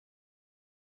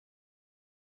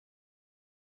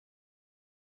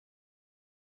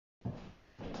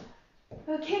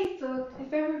Okay, so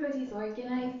if everybody's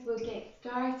organised, we'll get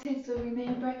started. So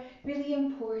remember, really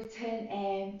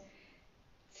important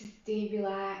to stay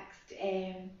relaxed.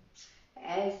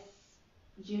 As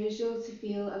usual, to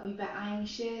feel a wee bit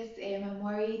anxious and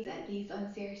worried at these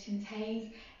uncertain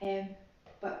times. Um,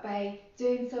 but by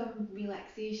doing some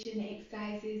relaxation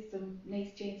exercises, some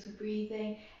nice gentle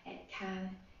breathing, it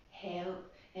can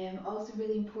help. Also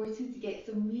really important to get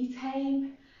some me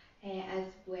time as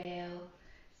well.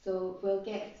 So we'll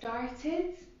get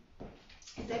started.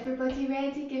 Is everybody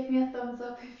ready? Give me a thumbs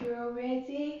up if you're all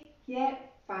ready.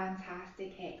 Yep,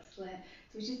 fantastic, excellent.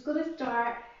 So we're just going to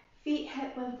start, feet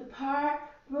hip width apart,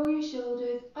 roll your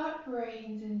shoulders up,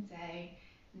 round and down,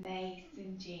 nice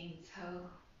and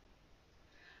gentle.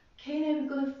 Okay, now we're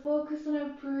going to focus on our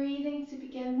breathing to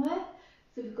begin with.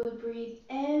 So we're going to breathe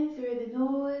in through the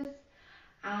nose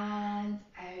and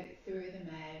out through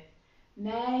the mouth.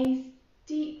 Nice,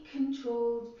 deep,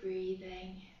 controlled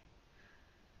breathing.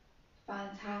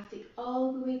 Fantastic.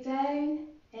 All the way down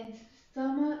into the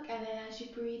stomach, and then as you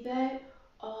breathe out,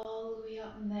 all the way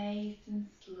up nice and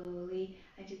slowly,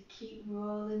 and just keep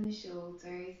rolling the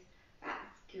shoulders.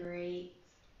 That's great.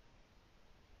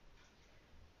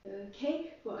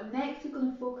 Okay, well, next we're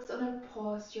going to focus on our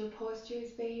posture. Posture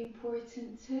is very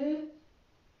important too.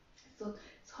 So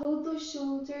hold those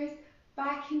shoulders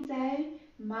back and down.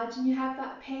 Imagine you have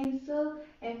that pencil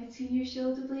in between your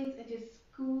shoulder blades and just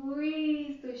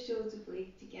squeeze those shoulder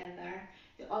blades together.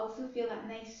 You also feel that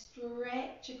nice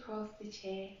stretch across the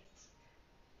chest.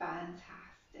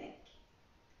 Fantastic.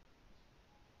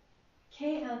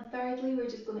 Okay, and thirdly, we're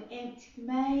just going to empty the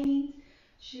mind.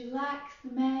 Just relax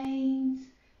the mind.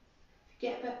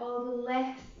 Forget about all the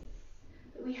lists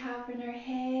that we have in our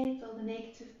heads, all the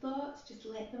negative thoughts. Just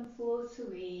let them float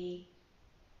away.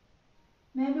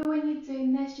 Remember, when you're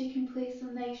doing this, you can play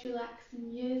some nice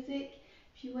relaxing music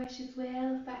if you wish as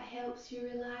well, if that helps you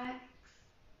relax.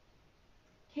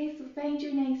 Okay, so find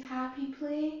your nice happy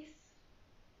place.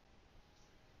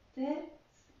 Sit.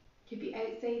 Could be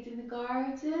outside in the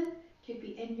garden, could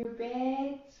be in your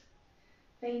bed.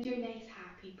 Find your nice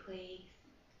happy place.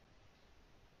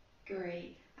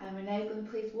 Great. And we're now going to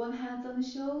place one hand on the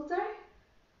shoulder,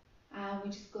 and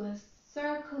we're just going to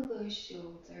circle those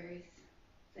shoulders.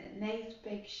 That nice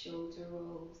big shoulder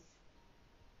rolls.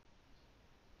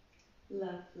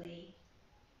 Lovely.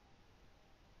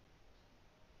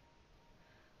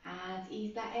 And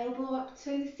ease that elbow up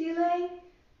to the ceiling,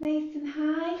 nice and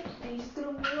high. And you're just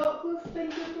going to walk those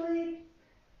finger blades.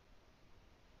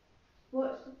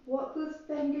 Walk those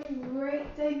fingers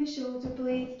right down the shoulder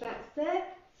blades, that's it.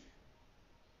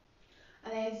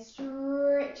 And then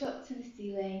stretch up to the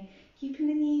ceiling, keeping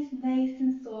the knees nice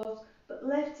and soft, but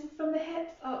lifting from the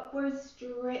hips upwards,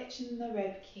 stretching the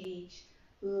rib cage.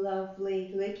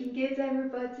 Lovely, looking good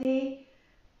everybody.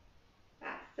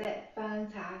 That's it,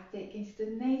 fantastic. And just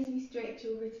a nice wee stretch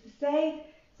over to the side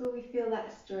so we feel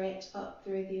that stretch up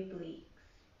through the obliques.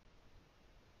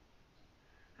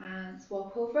 And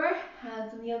swap over,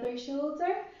 hands on the other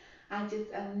shoulder, and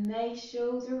just a nice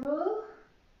shoulder roll.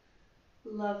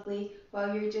 Lovely.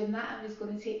 While you're doing that, I'm just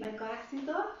going to take my glasses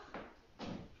off.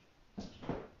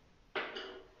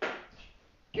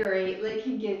 Great,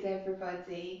 looking good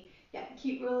everybody. Yeah,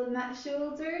 keep rolling that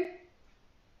shoulder.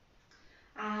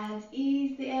 And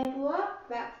ease the elbow up,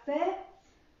 that's it.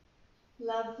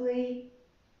 Lovely.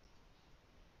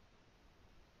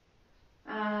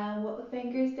 And walk the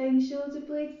fingers down the shoulder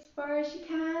blades as far as you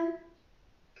can.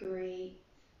 Great.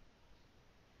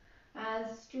 And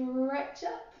stretch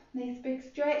up. Nice big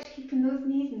stretch, keeping those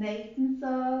knees nice and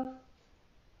soft.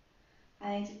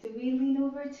 And then just a wee lean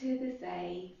over to the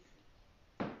sides.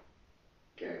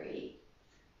 Great.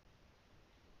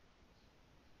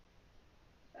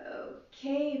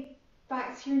 Okay,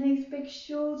 back to your nice big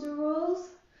shoulder rolls.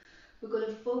 We're going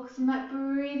to focus on that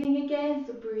breathing again.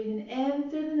 So breathing in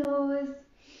through the nose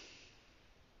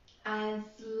and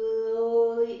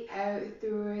slowly out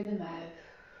through the mouth.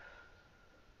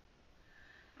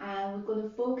 And we're going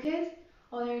to focus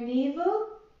on our navel,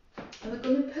 and we're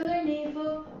going to pull our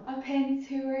navel up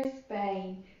into our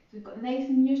spine. So we've got a nice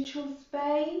neutral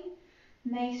spine,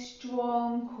 nice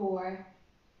strong core.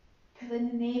 Pulling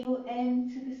the navel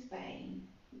into the spine.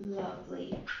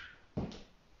 Lovely. That's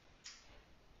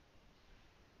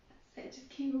it, just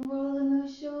keep rolling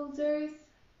those shoulders.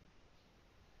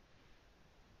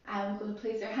 And we're going to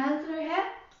place our hands on our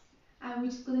hips, and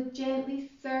we're just going to gently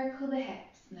circle the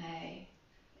hips now.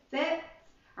 That's it.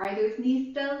 Are those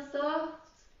knees still soft?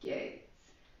 Good.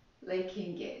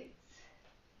 Looking good.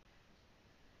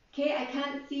 Okay, I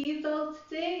can't see you all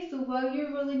today, so while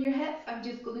you're rolling your hips, I'm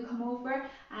just going to come over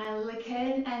and look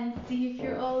in and see if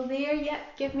you're all there.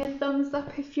 Yep, give me a thumbs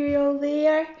up if you're all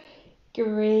there.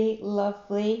 Great,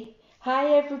 lovely.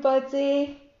 Hi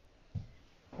everybody.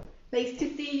 Nice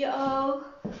to see you all.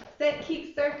 Sit,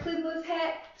 keep circling those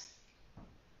hips.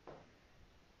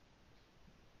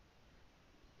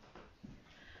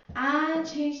 And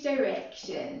change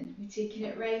direction. We're taking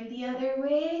it round the other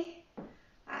way.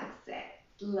 That's it.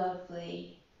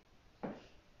 Lovely.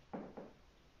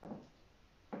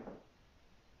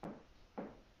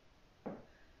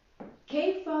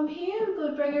 Okay, from here we're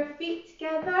going to bring our feet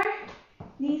together,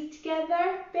 knees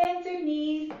together, bend our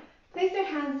knees, place our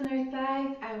hands on our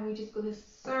thighs, and we're just going to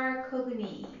circle the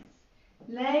knees.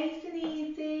 Nice and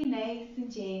easy, nice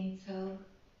and gentle.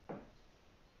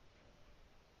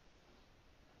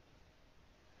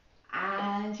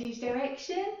 And change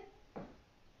direction.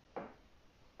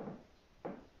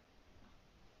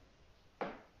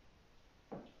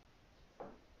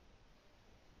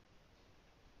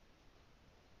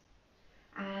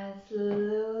 And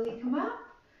slowly come up.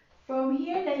 From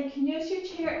here, now you can use your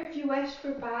chair if you wish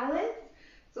for balance.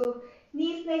 So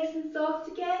knees nice and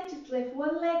soft again, just lift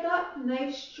one leg up,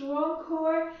 nice strong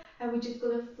core, and we're just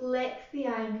going to flex the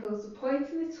ankles. So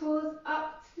pointing the toes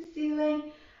up to the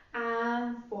ceiling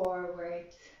and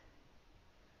forward.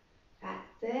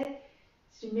 That's it.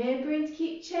 Just remembering to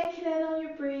keep checking in on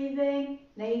your breathing,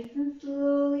 nice and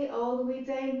slowly all the way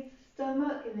down to the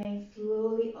stomach and then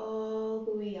slowly all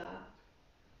the way up.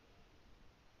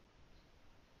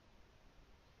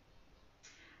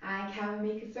 And can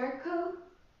we make a circle?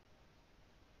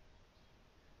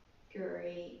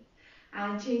 Great.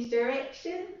 And change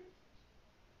direction.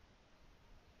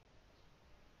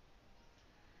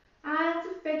 And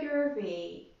a figure of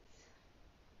 8.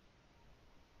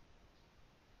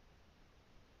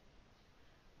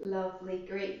 Lovely,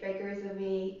 great figures of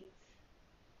 8.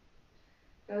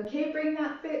 Okay, bring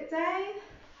that foot down.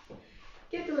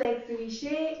 Give the legs a wee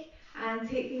shake and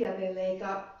take the other leg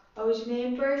up. Always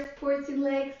remember, supporting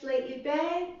legs slightly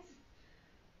bent.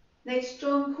 Nice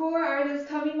strong core. Are those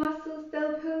tummy muscles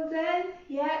still pulled in?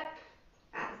 Yep,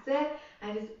 that's it.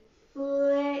 And just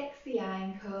flex the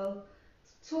ankle.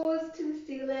 Toes to the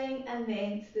ceiling and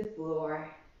then to the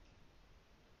floor.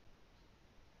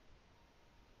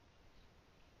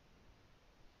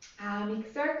 And make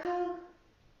a circle.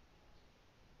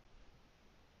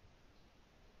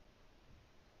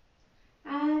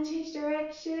 And change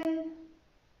direction.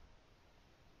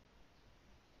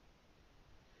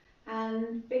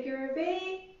 And figure of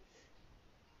 8.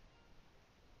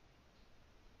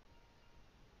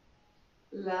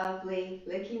 Lovely.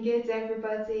 Looking good,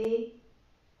 everybody.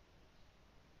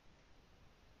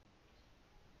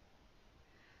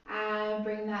 And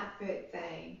bring that foot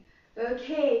down.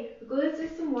 Okay, we're going to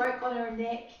do some work on our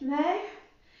neck now.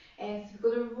 And so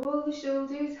we're going to roll the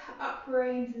shoulders up,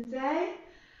 round and down.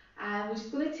 And we're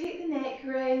just going to take the neck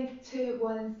round to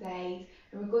one side.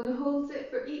 And we're going to hold it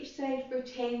for each side for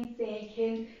 10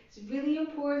 seconds. It's really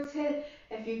important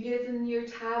if you're using your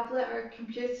tablet or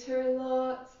computer a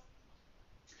lot.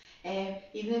 Even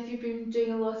if you've been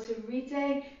doing a lot of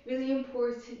reading, really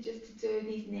important just to do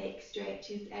these neck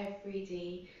stretches every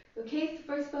day. Okay, so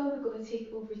first of all, we're going to take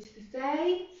it over to the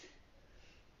side.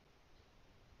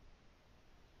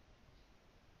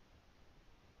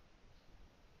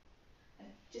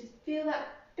 Just feel that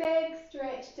big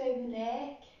stretch down the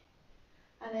neck.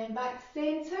 And then back to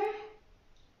centre.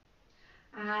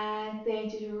 And then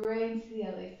just round to the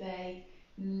other side.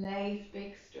 Nice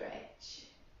big stretch.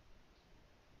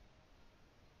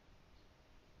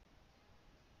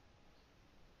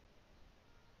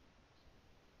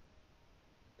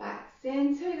 Back to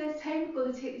centre. This time we're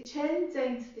going to take the chin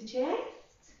down to the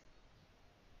chest.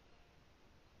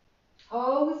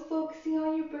 Always focusing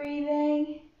on your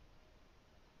breathing.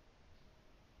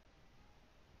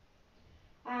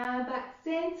 And back to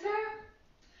centre.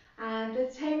 And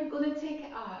this time we're going to take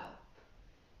it up.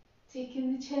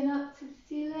 Taking the chin up to the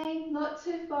ceiling, not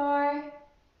too far.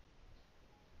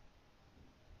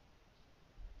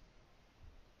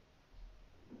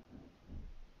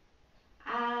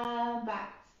 And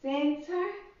back to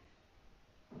centre.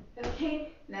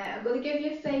 Okay, now I'm going to give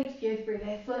you a side view for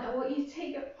this one. I want you to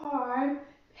take your arm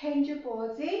behind your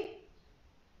body.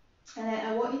 And then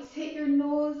I want you to take your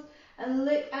nose and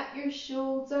look at your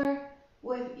shoulder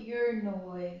with your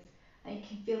nose. And you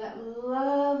can feel that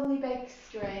lovely big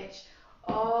stretch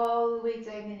all the way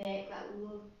down the neck. That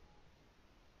low.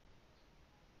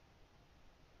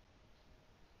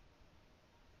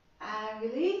 And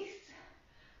release.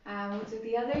 And we'll do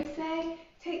the other side.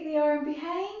 Take the arm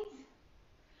behind.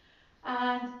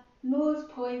 and nose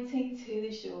pointing to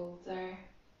the shoulder.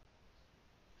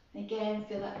 Again,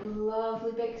 feel that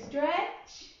lovely big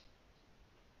stretch.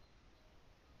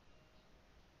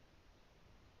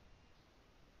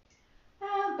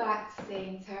 And back to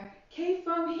centre. Okay,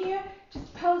 from here,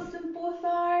 just pulse in both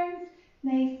arms,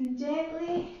 nice and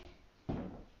gently. Does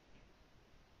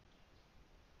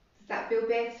that feel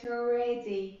better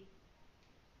already?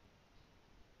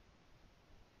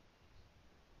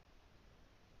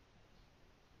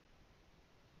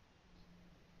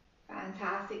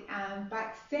 Fantastic. And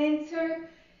back to centre.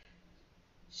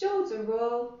 Shoulder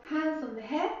roll, hands on the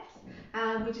hips.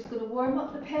 And we're just going to warm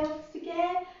up the pelvis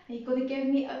again. And you're going to give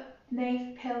me a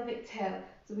nice pelvic tilt.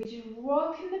 So we're just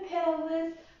rocking the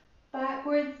pelvis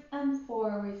backwards and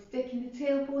forwards, sticking the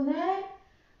tailbone out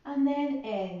and then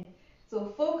in.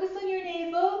 So focus on your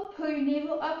navel, pull your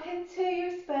navel up into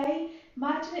your spine.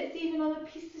 Imagine it's even on a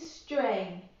piece of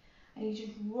string. And you're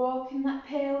just rocking that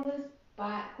pelvis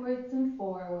backwards and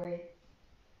forwards.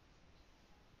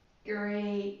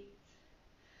 Great.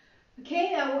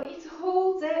 Okay, now I want you to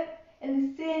hold it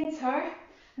in the centre,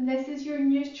 and this is your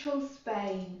neutral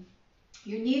spine.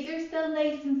 Your knees are still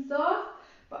nice and soft,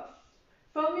 but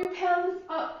from your pelvis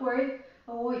upward,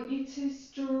 I want you to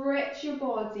stretch your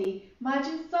body.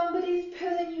 Imagine somebody's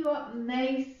pulling you up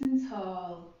nice and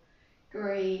tall.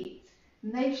 Great.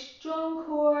 Nice strong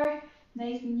core,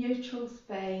 nice neutral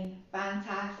spine.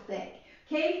 Fantastic.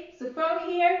 Okay, so from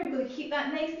here, we're going to keep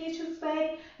that nice neutral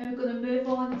spine and we're going to move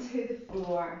on to the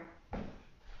floor.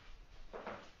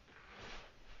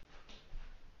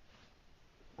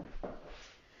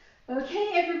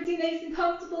 Okay, everybody nice and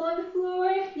comfortable on the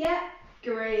floor? Yeah,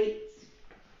 great.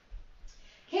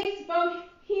 Okay, so from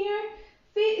here,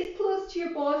 feet as close to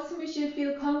your bottom as you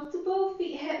feel comfortable,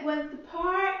 feet hip width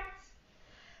apart.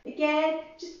 Again,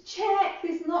 just check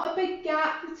there's not a big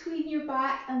gap between your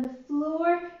back and the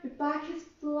floor. Your back is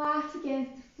flat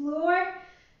against the floor.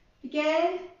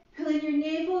 Again, pulling your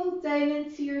navel down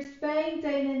into your spine,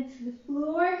 down into the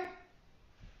floor.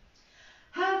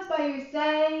 Hands by your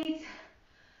side.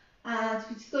 And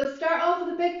we're just going to start off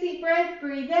with a big deep breath.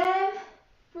 Breathe in,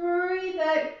 breathe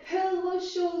out. Pull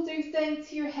those shoulders down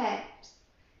to your hips.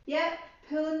 Yep,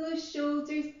 pulling those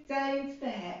shoulders down to the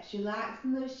hips.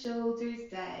 Relaxing those shoulders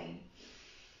down.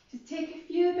 Just take a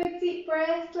few big deep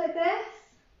breaths like this.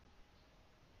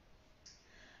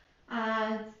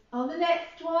 And on the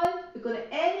next one, we're going to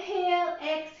inhale,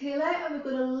 exhale out, and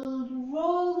we're going to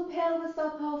roll the pelvis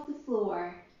up off the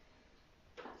floor.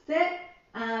 That's it.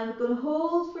 And we're going to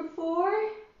hold for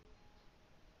 4.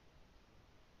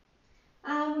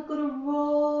 And we're going to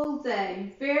roll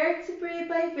down, vertebrae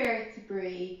by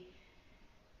vertebrae.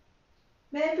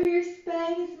 Remember your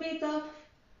spine is made up of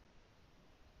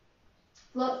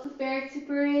lots of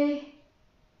vertebrae.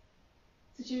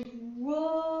 So just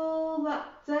roll that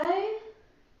down.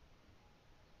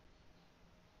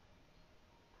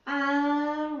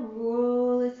 And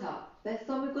roll it up. This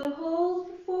one we're going to hold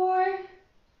for 4.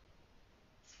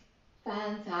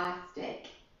 Fantastic.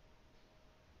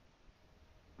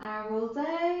 And roll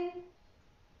down.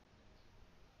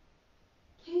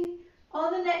 Okay.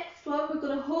 On the next one, we're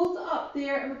going to hold it up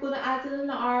there and we're going to add in an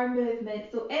arm movement.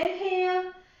 So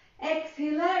inhale,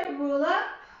 exhale out, roll up,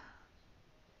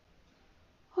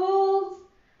 hold,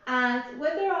 and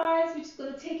with our arms, we're just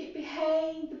going to take it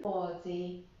behind the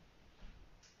body.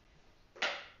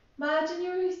 Imagine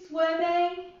you're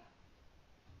swimming,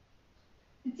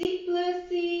 the deep blue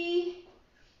sea,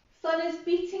 sun is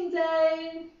beating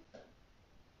down.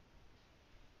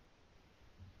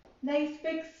 Nice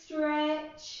big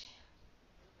stretch.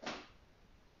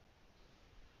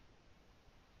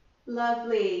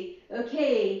 Lovely.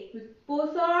 Okay, with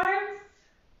both arms.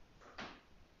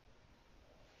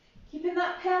 Keeping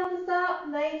that pelvis up,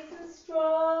 nice and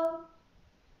strong.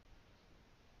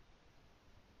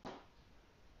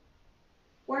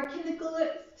 Working the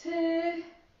glutes too.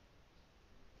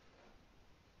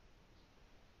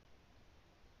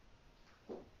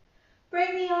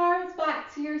 Bring the arms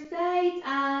back to your side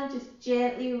and just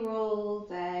gently roll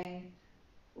down.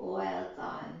 Well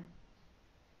done.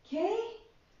 Okay,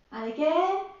 and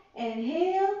again,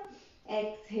 inhale,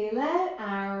 exhale out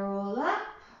and roll up.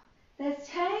 This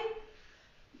time,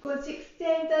 we're going to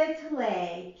extend out a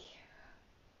leg.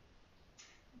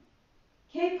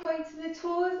 Okay, pointing the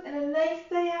toes in a nice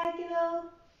diagonal.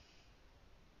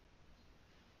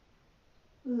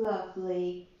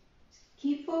 Lovely. Just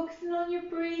keep focusing on your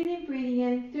breathing, breathing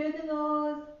in through the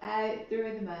nose, out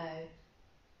through the mouth.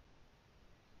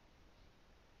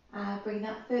 And bring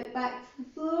that foot back to the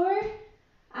floor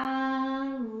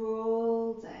and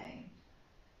roll down.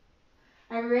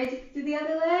 Are we ready to do the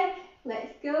other leg?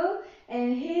 Let's go.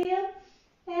 Inhale,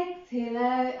 exhale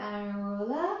out and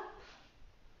roll up.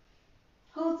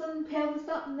 Hold the pelvis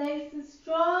up nice and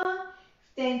strong.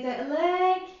 Extend out a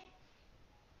leg.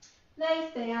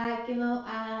 Nice diagonal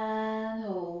and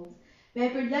hold.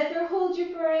 Remember, never hold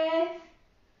your breath.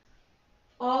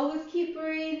 Always keep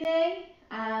breathing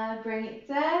and bring it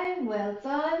down. Well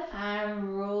done.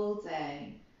 And roll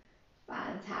down.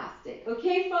 Fantastic.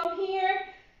 Okay, from here,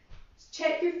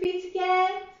 check your feet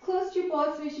again. Close to your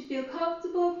bottom as you feel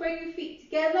comfortable. Bring your feet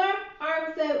together.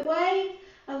 Arms out wide.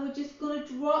 And we're just going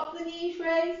to drop the knees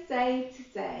round side to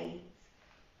side.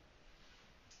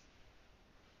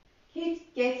 Okay,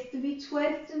 gets to be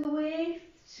twist in the waist.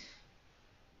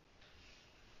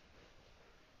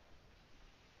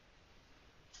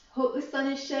 Hope the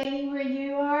sun is shining where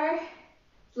you are.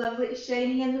 It's lovely, it's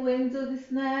shining in the window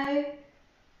just now.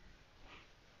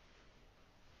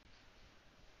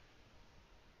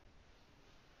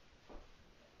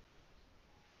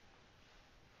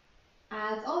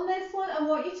 And on this one, I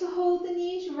want you to hold the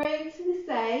knees round to the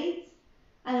sides.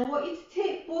 And I want you to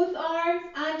take both arms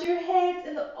and your head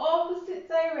in the opposite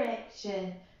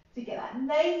direction to get that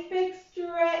nice big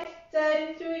stretch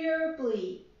down through your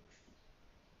obliques.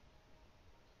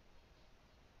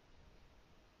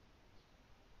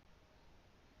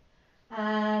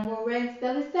 And we'll round to the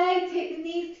other side. Take the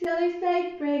knees to the other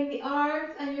side. Bring the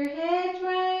arms and your head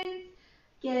round.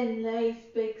 Get a nice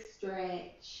big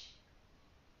stretch.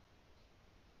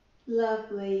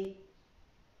 Lovely.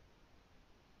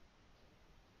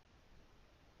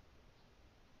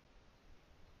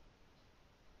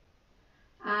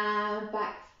 And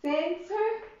back to centre.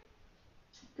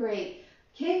 Great.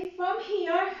 Okay, from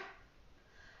here,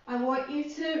 I want you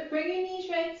to bring your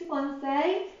knees round to one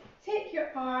side. Take your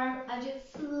arm and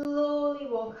just slowly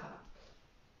walk up.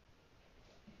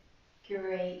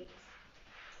 Great.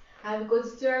 And we're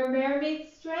going to do our mermaid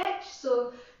stretch.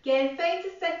 So again, find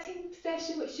a sitting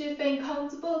position which you find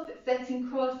comfortable. If it's sitting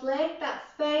cross-legged,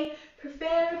 that's fine.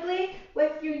 Preferably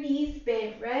with your knees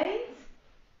bent round.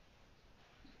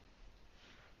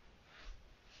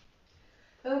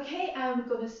 Okay, I'm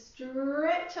going to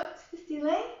stretch up to the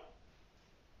ceiling.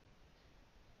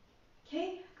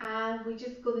 Okay, and we're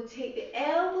just going to take the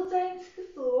elbow down to the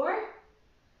floor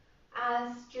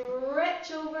and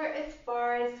stretch over as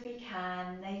far as we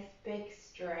can. Nice big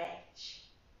stretch.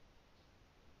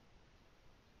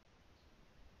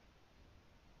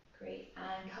 Great,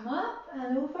 and come up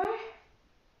and over.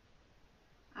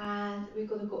 And we're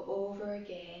going to go over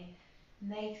again.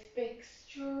 Nice big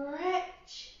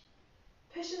stretch.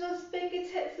 Pushing those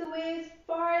fingertips away as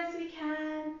far as we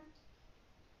can.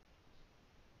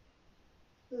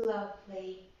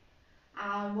 Lovely.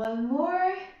 And one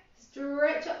more.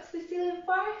 Stretch up to the ceiling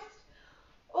first.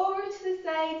 Over to the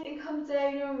side and come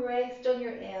down and rest on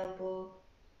your elbow.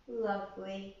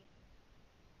 Lovely.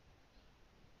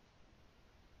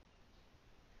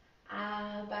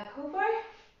 And back over.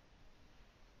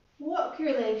 Walk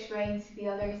your legs round to the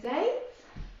other side.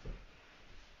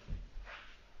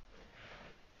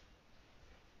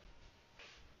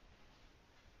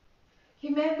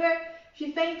 Remember, if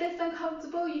you find this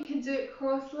uncomfortable, you can do it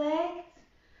cross-legged.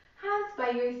 Hands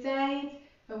by your side,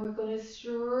 and we're going to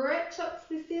stretch up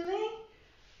to the ceiling.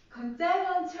 Come down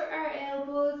onto our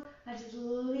elbows and just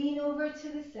lean over to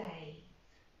the side.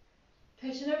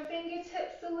 Pushing our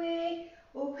fingertips away,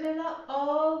 opening up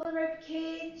all the rib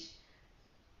cage.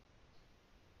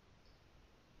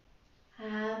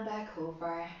 And back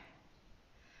over.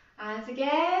 And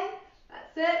again,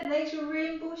 that's it, nice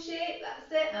rainbow shape,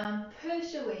 that's it, and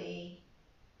push away.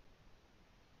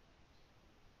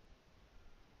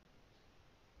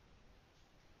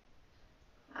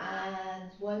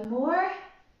 And one more.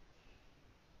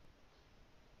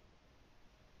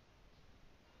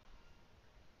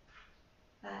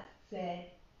 That's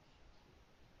it.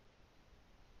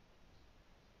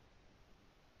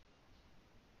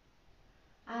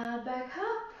 And back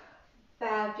up.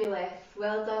 Fabulous.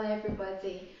 Well done,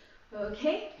 everybody.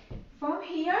 Okay, from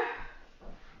here,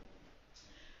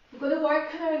 we're going to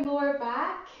work on our lower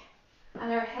back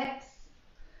and our hips.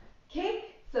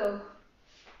 Okay, so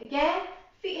again,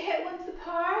 feet hip width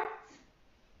apart.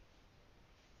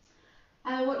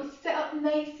 And I want you to sit up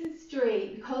nice and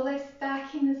straight. We call this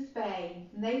stacking the spine.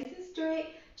 Nice and straight.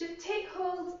 Just take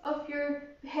hold of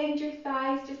behind your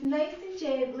thighs, just nice and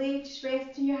gently. Just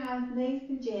resting your hands nice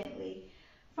and gently.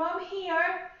 From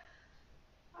here,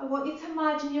 I want you to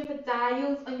imagine you have a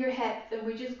dials on your hips, and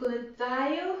we're just going to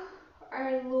dial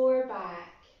our lower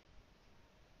back.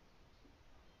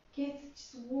 Okay,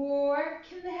 so just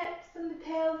working the hips and the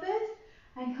pelvis,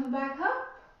 and come back up.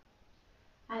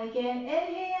 And again,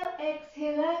 inhale,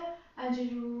 exhale out, and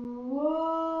just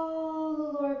roll the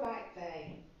lower back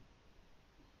down.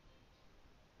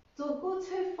 Don't go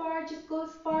too far, just go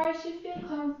as far as you feel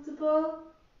comfortable.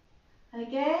 And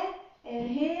again,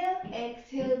 inhale,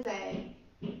 exhale down.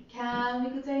 Can we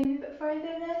go down a bit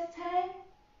further this time?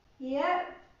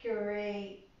 Yep,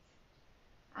 great.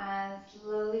 And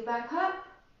slowly back up.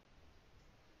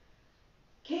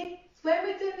 Okay, so when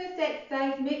we're doing this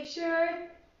exercise, make sure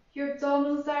your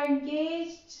abdominals are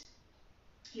engaged,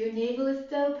 your navel is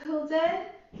still pulled in.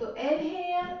 So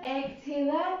inhale,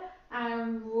 exhale out,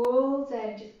 and roll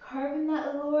down, just curving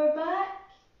that lower back.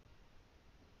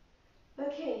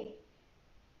 Okay,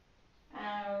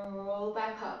 and roll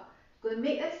back up. Going to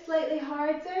make this slightly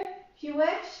harder. If you wish,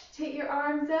 take your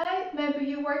arms out. Remember,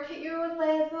 you work at your own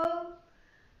level.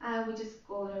 And we're just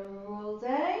going to roll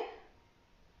down.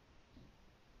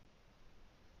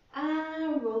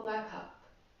 And roll back up.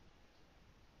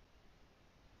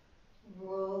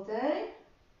 Roll down.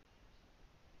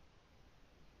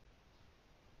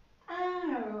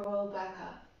 And roll back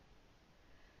up.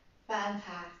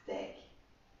 Fantastic.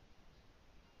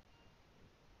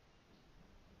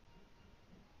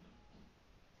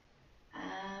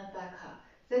 And back up.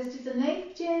 So it's just a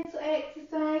nice gentle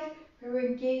exercise where we're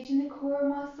engaging the core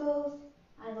muscles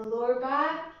and the lower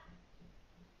back,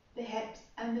 the hips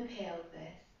and the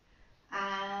pelvis.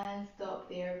 And stop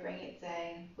there, bring it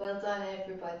down. Well done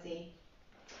everybody.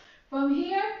 From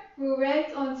here, roll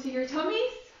right onto your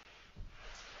tummies.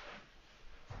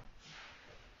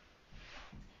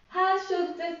 Hands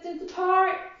shoulder distance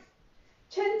apart.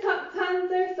 Chin tucked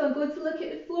under, so I'm going to look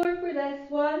at the floor for this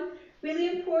one.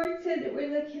 Really important that we're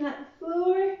looking at the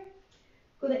floor.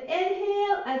 Going to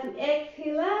inhale, as we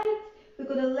exhale out, we're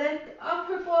going to lift the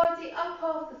upper body up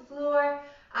off the floor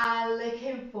and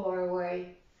looking forward.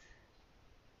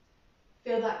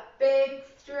 Feel that big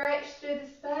stretch through the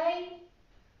spine.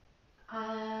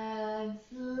 And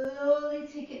slowly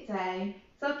take it down,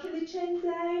 sucking the chin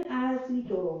down as we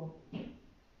go.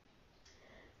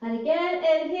 And again,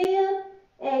 inhale,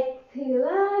 exhale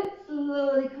out,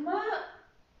 slowly come up.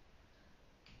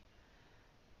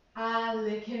 And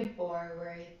looking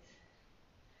forward.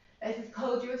 This is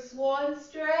called your swan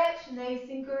stretch, nice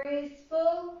and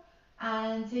graceful.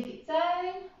 And take it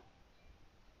down.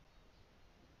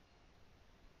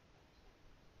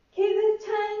 Okay, this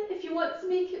time, if you want to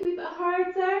make it a wee bit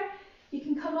harder, you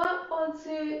can come up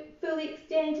onto fully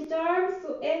extended arms.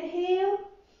 So inhale,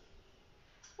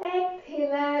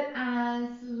 exhale out,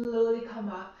 and slowly come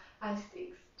up. And just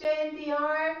extend the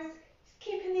arms, just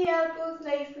keeping the elbows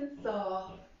nice and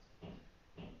soft.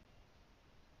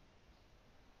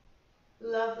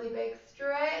 Lovely big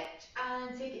stretch,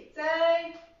 and take it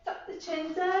down, tuck the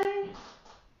chin down.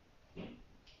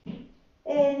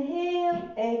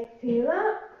 Inhale, exhale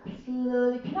up,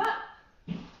 slowly come up,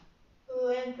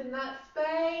 lengthen that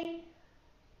spine.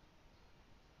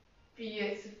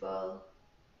 Beautiful.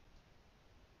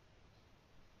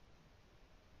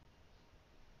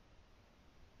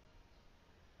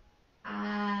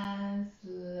 And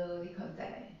slowly come down.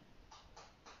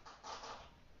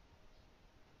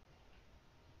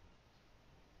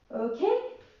 Okay,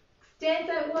 extend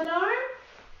out one arm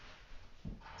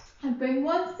and bring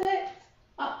one foot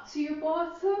up to your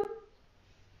bottom.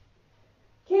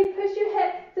 Okay, push your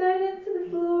hips down into the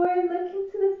floor, look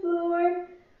into the floor,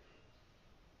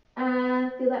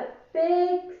 and feel that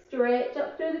big stretch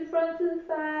up through the front of the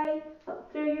thigh, up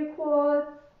through your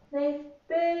quads. Nice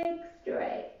big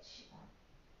stretch.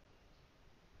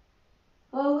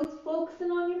 Always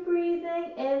focusing on your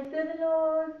breathing, in through the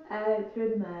nose, out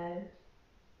through the mouth.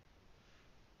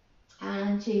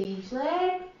 And change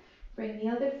legs, bring the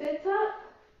other foot up,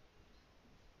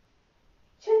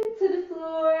 chin to the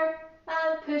floor,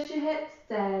 and push your hips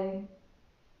down.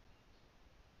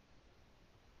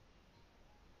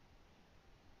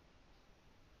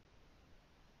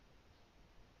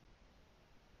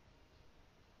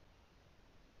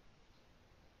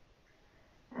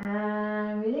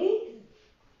 And release.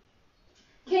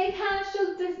 Okay, hands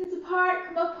shoulder distance apart,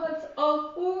 come up onto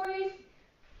all fours.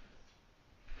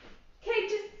 Okay,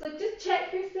 just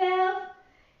check yourself.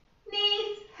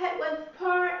 Knees hip width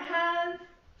apart, hands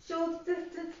shoulder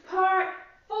distance apart.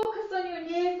 Focus on your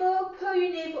navel, pull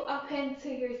your navel up into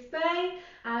your spine.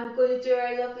 And we're going to do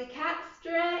our lovely cat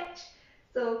stretch.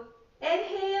 So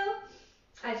inhale,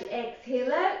 as you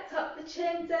exhale out, tuck the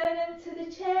chin down into the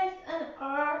chest and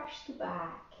arch the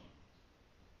back.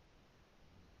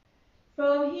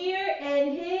 From here,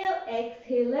 inhale,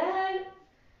 exhale out.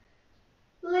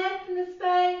 Lengthen the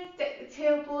spine, stick the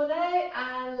tailbone out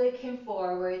and looking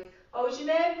forward. Always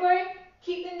remember,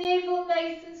 keep the navel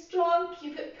nice and strong,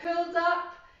 keep it pulled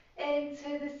up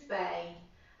into the spine.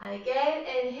 And again,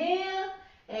 inhale,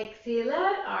 exhale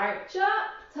out, arch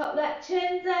up, tuck that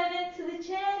chin down into the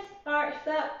chest, arch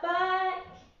that back.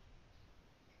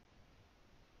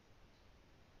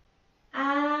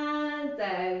 And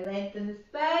down, lengthen the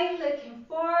spine, looking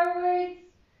forwards,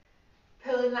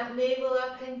 pulling that navel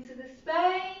up into the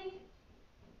spine.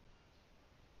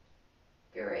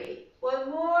 Great.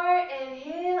 One more,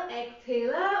 inhale,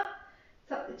 exhale up,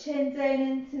 tuck the chin down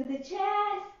into the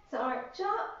chest, arch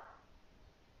up.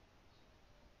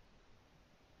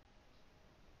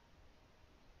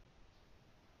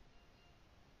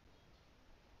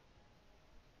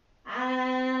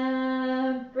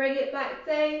 And bring it back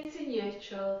down to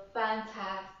neutral.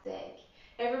 Fantastic.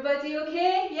 Everybody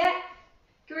okay? Yeah?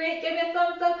 Great. Give me a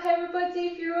thumbs up, everybody,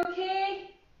 if you're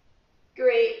okay.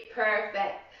 Great.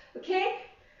 Perfect. Okay?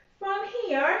 From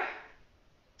here,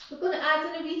 we're going to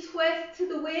add in a wee twist to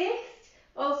the waist.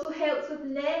 Also helps with the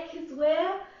neck as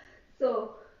well.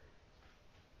 So,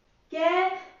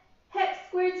 again, hips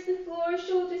square to the floor,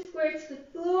 shoulders square to the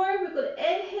floor. We're going to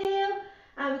inhale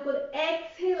and we're going to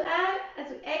exhale out. As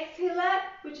we exhale out,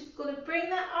 we're just going to bring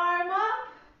that arm up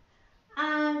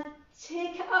and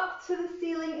take it up to the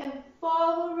ceiling and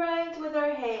follow around with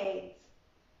our head.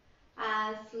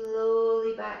 And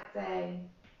slowly back down.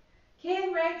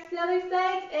 Okay, round to the other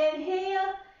side.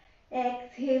 Inhale,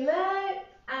 exhale out,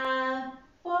 and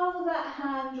follow that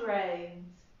hand round.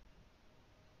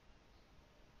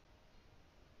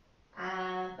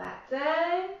 And back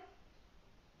down.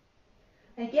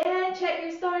 Again, check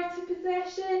your starting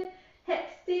position.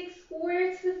 Hips stay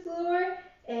square to the floor.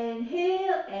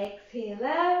 Inhale, exhale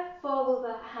out. Follow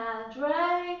that hand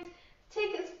round.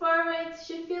 Take it as far round as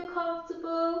you feel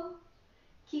comfortable.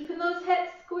 Keeping those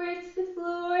hips square to the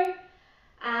floor.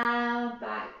 And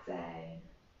back down.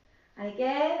 And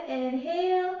again,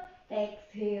 inhale,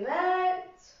 exhale out.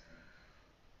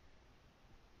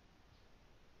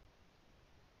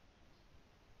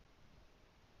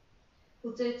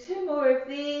 We'll do 2 more of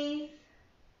these.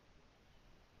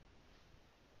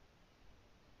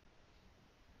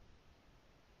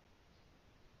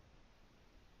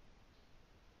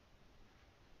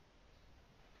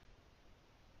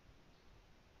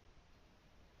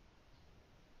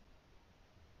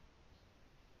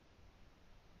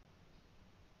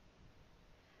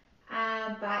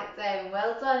 And back down.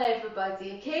 Well done,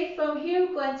 everybody. Okay, from here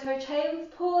we'll go into our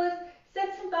child's pose,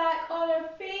 sitting back on our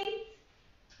feet,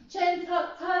 chin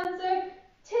tucked under,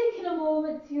 taking a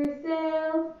moment to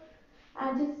yourself,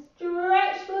 and just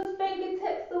stretch those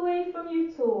fingertips away from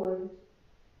your toes.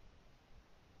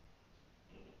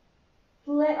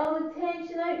 Let all the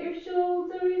tension out your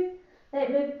shoulders, let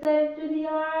it move down through the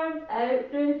arms,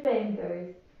 out through the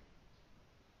fingers.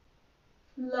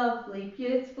 Lovely,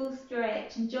 beautiful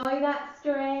stretch. Enjoy that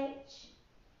stretch.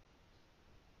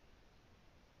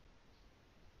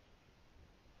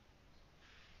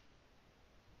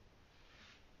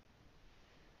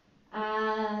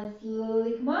 And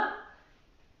slowly come up.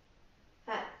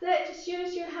 That's it, just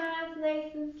use your hands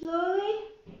nice and slowly.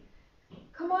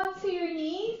 Come onto your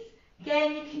knees.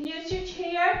 Again, you can use your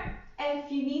chair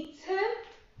if you need to.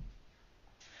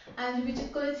 And we're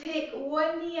just going to take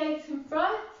one knee out in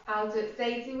front. I'll do it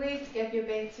sideways to give you a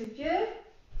better view.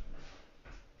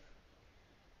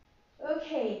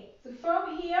 Okay, so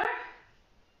from here,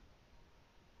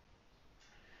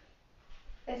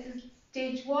 this is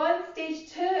stage 1,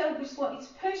 stage 2, and we just want you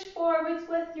to push forwards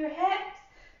with your hips.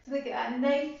 So we get that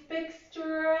nice big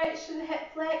stretch to the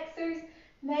hip flexors,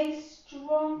 nice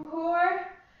strong core.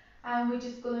 And we're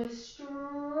just going to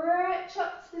stretch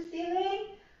up to the ceiling.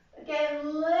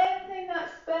 Again, lengthening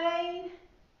that spine.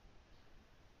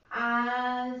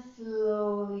 And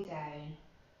slowly down.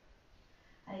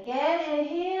 And again,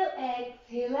 inhale,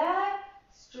 exhale out.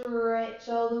 Stretch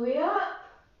all the way up.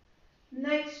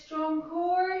 Nice strong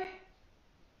core.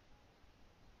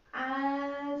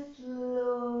 And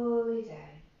slowly down.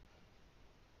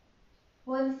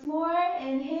 Once more,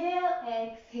 inhale,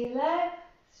 exhale out.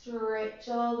 Stretch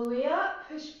all the way up.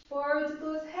 Push forward with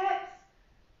those hips.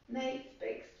 Nice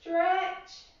big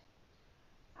stretch.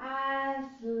 And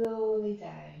slowly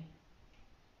down.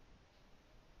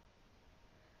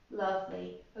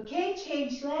 Lovely. Okay,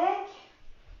 change leg.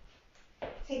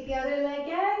 Take the other leg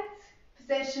out.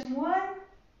 Position 1.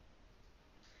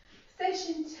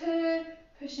 Position 2.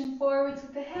 Pushing forwards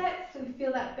with the hips so we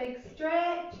feel that big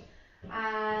stretch.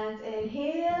 And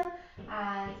inhale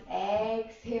and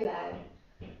exhale out.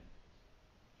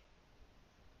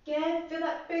 Again, feel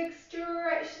that big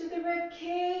stretch to the rib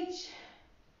cage.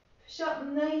 Push up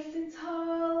nice and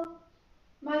tall.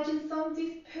 Imagine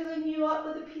somebody's pulling you up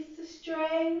with a piece of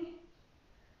string.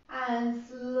 and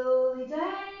slowly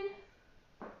down.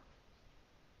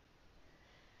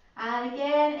 And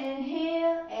again,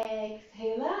 inhale,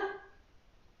 exhale up,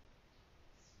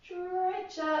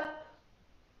 stretch up,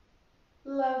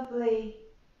 lovely.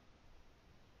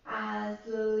 And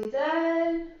slowly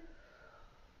down.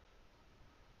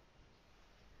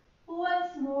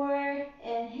 Once more,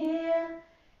 inhale,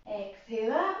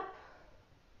 exhale up.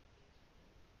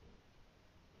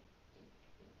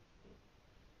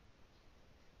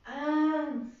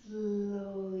 And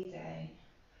slowly down.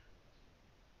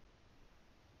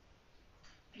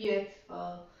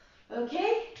 Beautiful.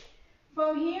 Okay,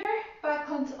 from here, back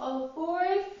onto all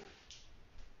fours.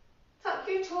 Tuck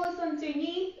your toes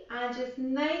underneath and just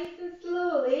nice and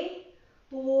slowly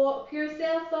walk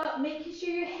yourself up, making sure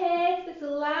your head is the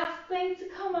last thing to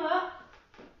come up.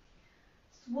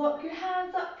 Just walk your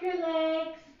hands up your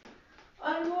legs,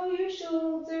 unroll your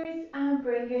shoulders and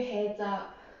bring your head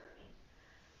up.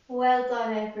 Well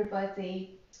done,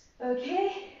 everybody.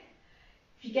 Okay,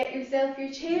 if you get yourself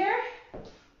your chair,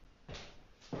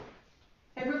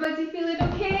 everybody feeling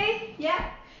okay?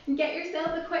 Yeah? And get yourself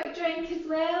a quick drink as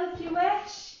well if you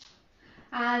wish.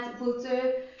 And we'll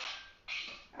do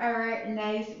our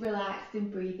nice relaxing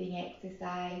breathing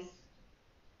exercise.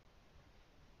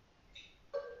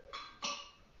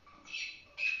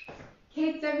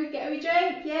 Kids, ever get a wee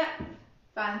drink? Yeah?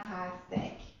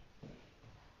 Fantastic.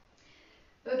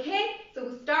 Okay, so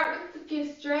we'll start with a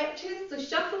few stretches. So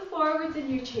shuffle forwards in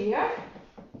your chair.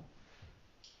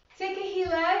 Take a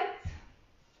heel out.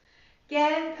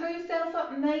 Again, pull yourself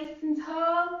up nice and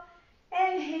tall.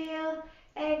 Inhale,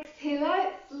 exhale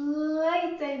out,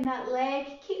 slide down that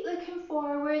leg. Keep looking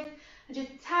forward and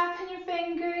just tapping your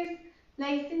fingers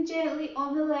nice and gently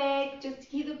on the leg just to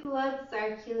keep the blood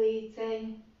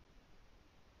circulating.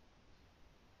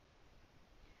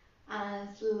 And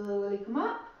slowly come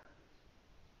up.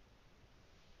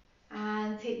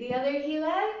 And take the other heel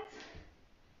out.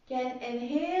 Again,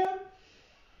 inhale.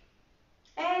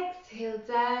 Exhale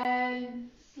down.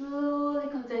 Slowly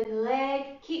come down the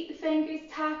leg. Keep the fingers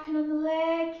tapping on the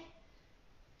leg.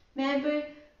 Remember,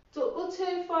 don't go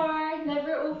too far.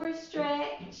 Never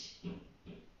overstretch.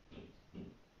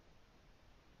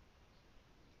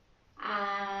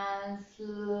 And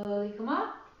slowly come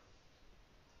up.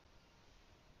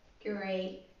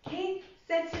 Great. Okay,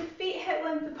 set your feet hip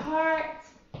width apart.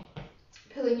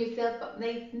 Pulling yourself up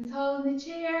nice and tall in the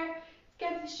chair.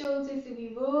 Give the shoulders a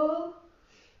wee roll.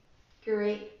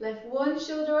 Great. Lift one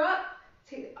shoulder up.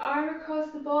 Take the arm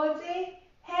across the body.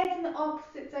 Head in the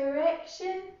opposite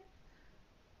direction.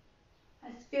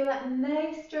 Let's feel that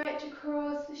nice stretch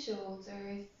across the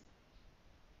shoulders.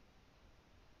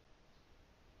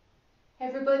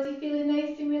 Everybody feeling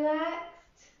nice and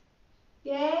relaxed?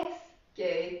 Yes?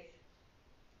 Good.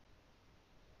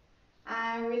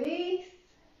 And release.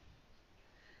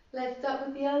 Lift up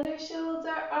with the other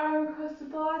shoulder, arm across the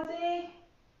body.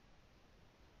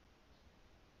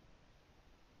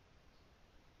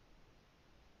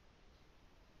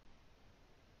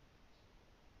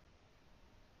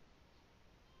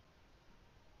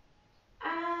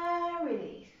 And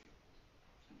release.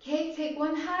 Okay, take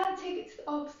one hand, take it to the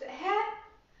opposite hip.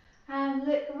 And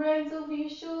look around over your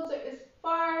shoulder as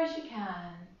far as you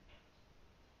can.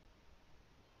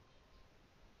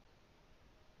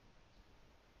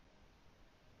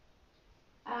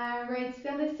 And round to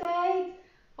the other side.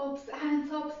 Opposite hand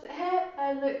to opposite hip.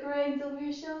 And look around over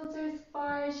your shoulder as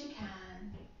far as you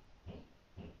can.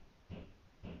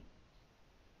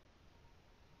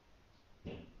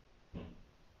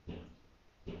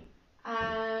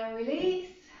 And release.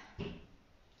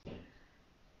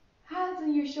 Hands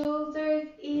on your shoulders,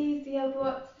 ease the elbow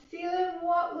up to the ceiling,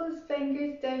 walk those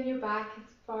fingers down your back as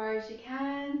far as you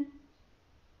can.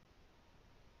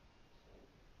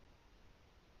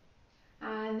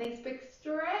 And nice big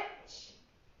stretch.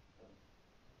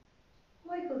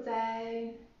 Wiggle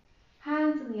down.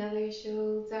 Hands on the other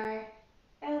shoulder,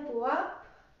 elbow up.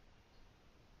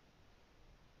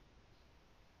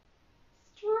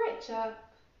 Stretch up.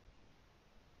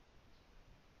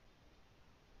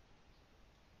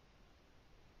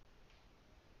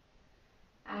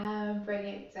 And bring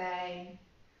it down.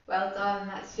 Well done,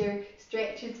 that's your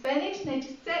stretches finished. Now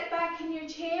just sit back in your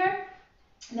chair,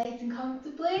 nice and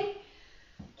comfortably.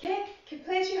 Okay, you can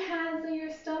place your hands on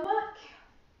your stomach.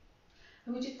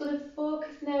 And we're just going to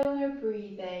focus now on our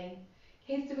breathing.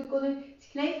 Okay, so we're going to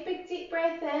take a nice big deep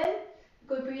breath in.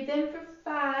 We're going to breathe in for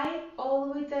 5, all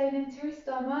the way down into our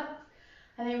stomach.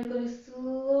 And then we're going to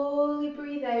slowly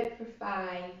breathe out for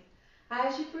 5.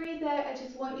 As you breathe out, I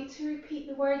just want you to repeat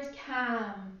the word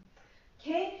calm.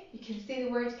 Okay, you can say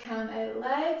the word calm out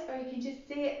loud, or you can just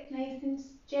say it nice and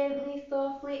gently,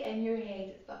 softly in your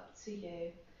head. It's up to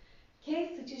you.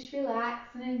 Okay, so just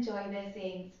relax and enjoy this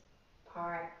end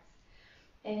part.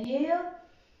 Inhale,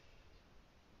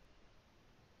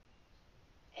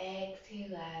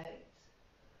 exhale out.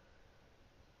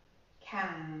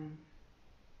 Calm.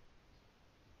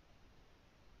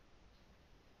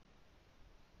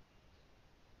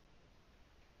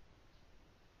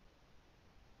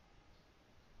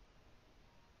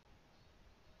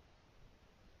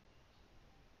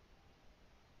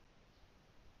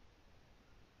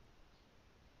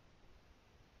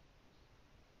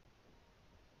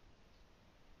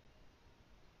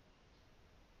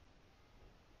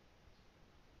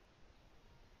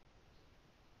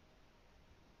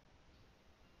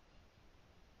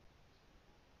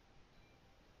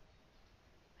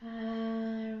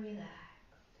 And relax.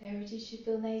 Everybody should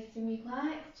feel nice and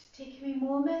relaxed. Just take a wee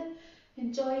moment,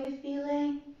 enjoy the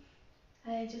feeling,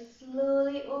 and just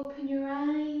slowly open your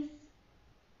eyes.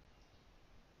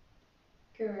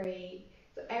 Great.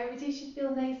 So everybody should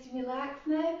feel nice and relaxed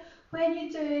now. When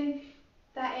you're doing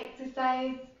that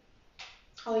exercise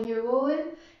on your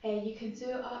own, you can do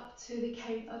it up to the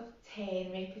count of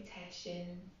 10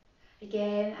 repetitions.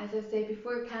 Again, as I said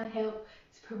before, it can help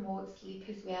to promote sleep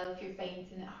as well if you're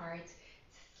finding it hard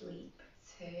to sleep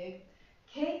too.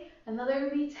 Okay,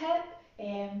 another wee tip,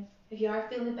 if you are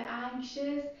feeling a bit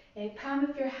anxious, palm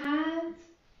of your hand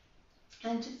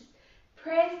and just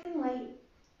pressing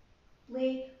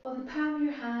lightly on the palm of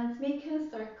your hand, making a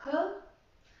circle.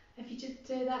 If you just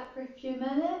do that for a few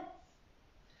minutes,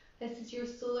 this is your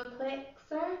solar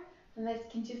plexus, and this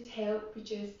can just help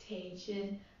reduce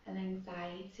tension and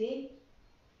anxiety.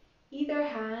 Either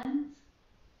hand,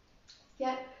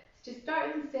 yep, so just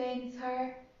start in the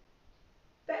centre,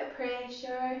 bit of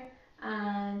pressure,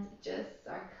 and just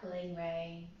circling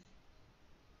round.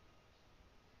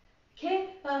 Okay,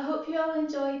 well, I hope you all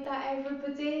enjoyed that,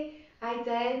 everybody. I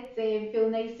did feel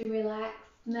nice and relaxed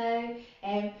now.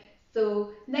 Um,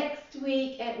 so next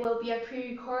week it will be a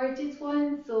pre-recorded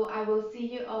one, so I will see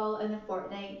you all in a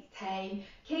fortnight's time.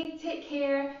 Okay, take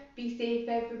care, be safe,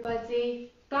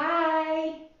 everybody.